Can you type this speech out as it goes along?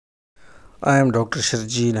I am Dr.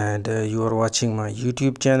 Sharjeel and you are watching my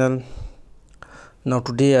YouTube channel. Now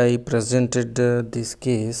today I presented this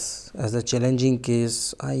case as a challenging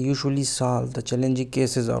case. I usually solve the challenging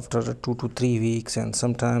cases after 2 to 3 weeks and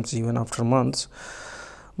sometimes even after months.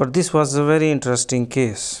 But this was a very interesting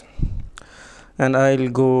case and I'll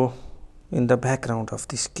go in the background of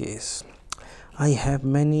this case. I have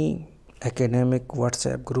many academic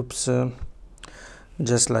WhatsApp groups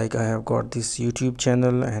just like I have got this YouTube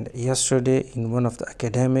channel, and yesterday in one of the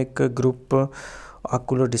academic group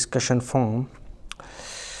ocular discussion forum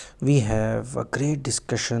we have a great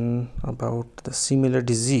discussion about the similar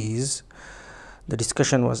disease. The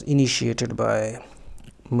discussion was initiated by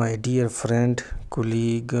my dear friend,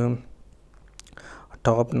 colleague,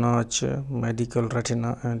 top-notch medical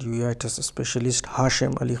retina and uveitis specialist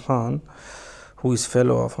Hashim Ali Khan, who is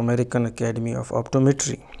fellow of American Academy of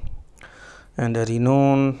Optometry and a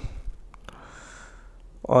renowned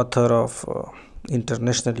author of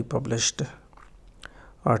internationally published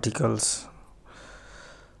articles.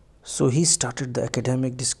 So he started the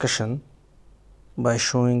academic discussion by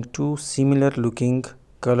showing two similar looking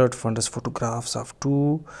colored fundus photographs of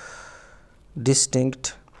two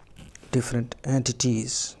distinct different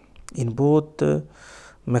entities. In both, the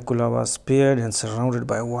macula was spared and surrounded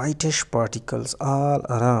by whitish particles all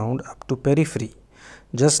around up to periphery,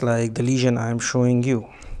 just like the lesion I am showing you.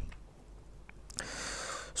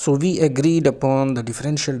 So we agreed upon the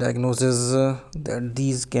differential diagnosis that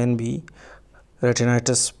these can be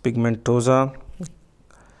retinitis pigmentosa,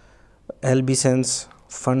 albicans,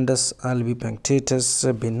 Fundus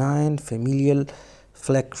Albipunctatus, benign familial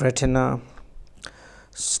fleck retina,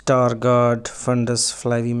 Stargardt fundus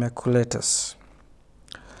flavimaculatus.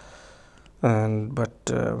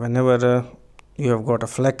 But whenever you have got a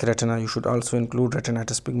fleck retina, you should also include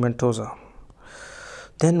retinitis pigmentosa.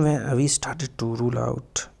 Then we started to rule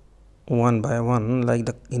out one by one, like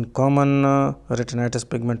in common retinitis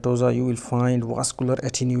pigmentosa you will find vascular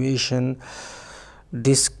attenuation,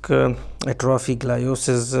 disc atrophy,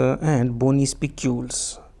 gliosis and bony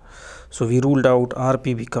spicules. So we ruled out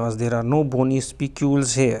RP because there are no bony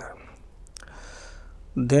spicules here.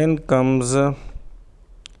 Then comes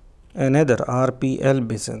another RP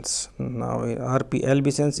albicans. Now RP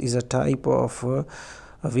albicans is a type of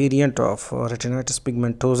a variant of retinitis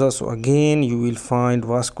pigmentosa. So again you will find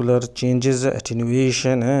vascular changes,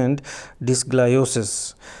 attenuation and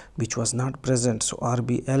dysgliosis, which was not present. So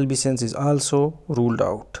RP albicans is also ruled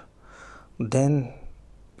out. Then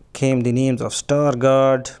came the names of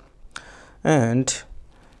Stargardt and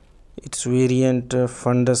its variant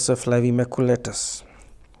Fundus flavimaculatus.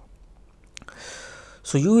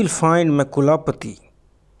 So you will find maculopathy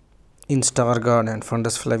in Stargardt and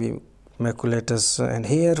Fundus flavimaculatus, and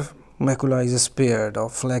here macula is spared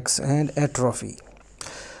of flecks and atrophy.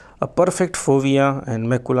 A perfect fovea and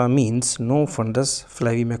macula means no Fundus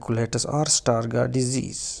flavimaculatus or Stargardt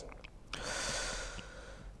disease.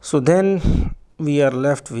 So then we are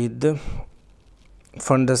left with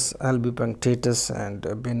Fundus albipunctatus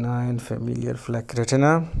and benign familial fleck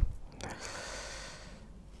retina.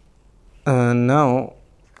 Now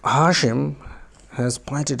Hashim has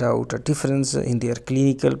pointed out a difference in their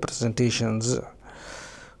clinical presentations,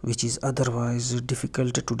 which is otherwise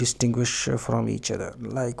difficult to distinguish from each other.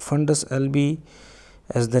 Like Fundus albi,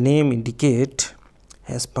 as the name indicate,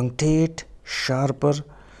 has punctate, sharper,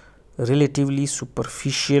 relatively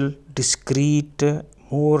superficial, discrete,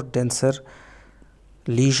 more denser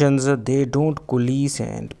lesions. They don't coalesce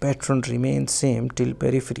and pattern remains same till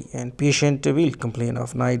periphery, and patient will complain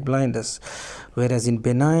of night blindness. Whereas in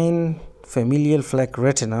benign familial fleck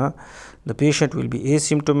retina, the patient will be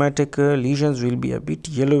asymptomatic, lesions will be a bit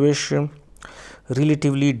yellowish,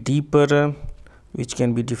 relatively deeper, which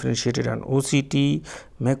can be differentiated on OCT,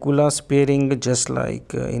 macula sparing just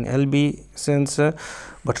like in LB sense,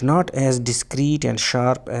 but not as discrete and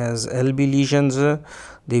sharp as LB lesions.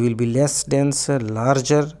 They will be less dense,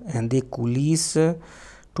 larger, and they coalesce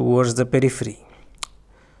towards the periphery.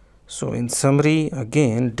 So in summary,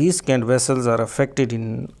 again, disc and vessels are affected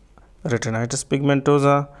in retinitis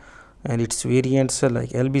pigmentosa and its variants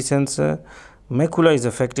like albicans. Macula is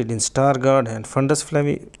affected in Stargardt and Fundus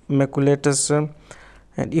flavimaculatus.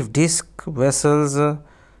 And if disc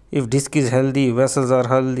is healthy, vessels are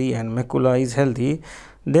healthy, and macula is healthy,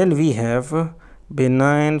 then we have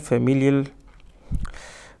benign familial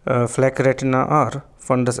fleck retina or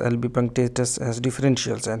Fundus albipunctatus as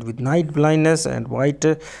differentials. And with night blindness and white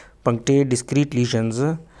punctate discrete lesions,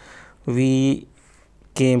 we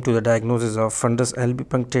came to the diagnosis of Fundus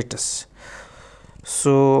albipunctatus.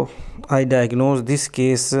 So I diagnosed this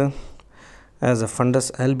case as a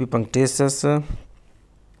Fundus albipunctatus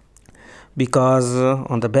because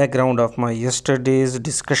on the background of my yesterday's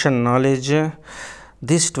discussion knowledge,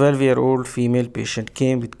 this 12-year-old female patient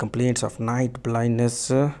came with complaints of night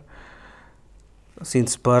blindness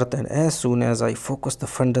since birth, and as soon as I focused the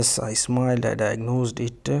fundus, I smiled. I diagnosed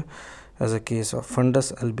it as a case of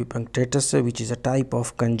Fundus Albipunctatus, which is a type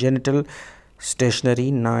of congenital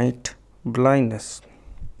stationary night blindness.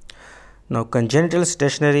 Now, congenital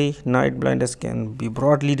stationary night blindness can be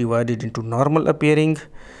broadly divided into normal appearing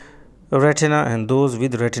retina and those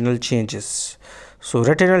with retinal changes. So,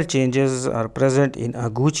 retinal changes are present in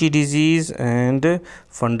Aguchi disease and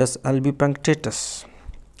Fundus albipunctatus.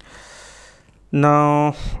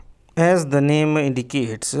 Now, as the name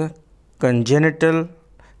indicates, congenital,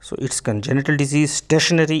 so it's congenital disease.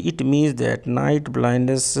 Stationary, it means that night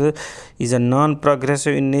blindness is a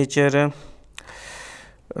non-progressive in nature,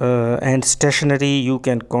 and stationary, you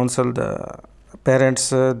can counsel the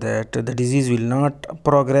parents that the disease will not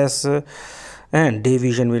progress and day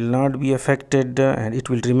vision will not be affected, and it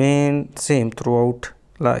will remain same throughout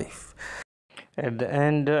life. At the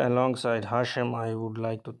end, alongside Hashim, I would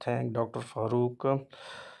like to thank Dr. Farooq,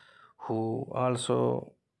 who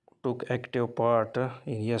also took active part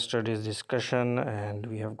in yesterday's discussion, and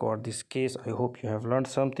we have got this case. I hope you have learned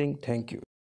something. Thank you.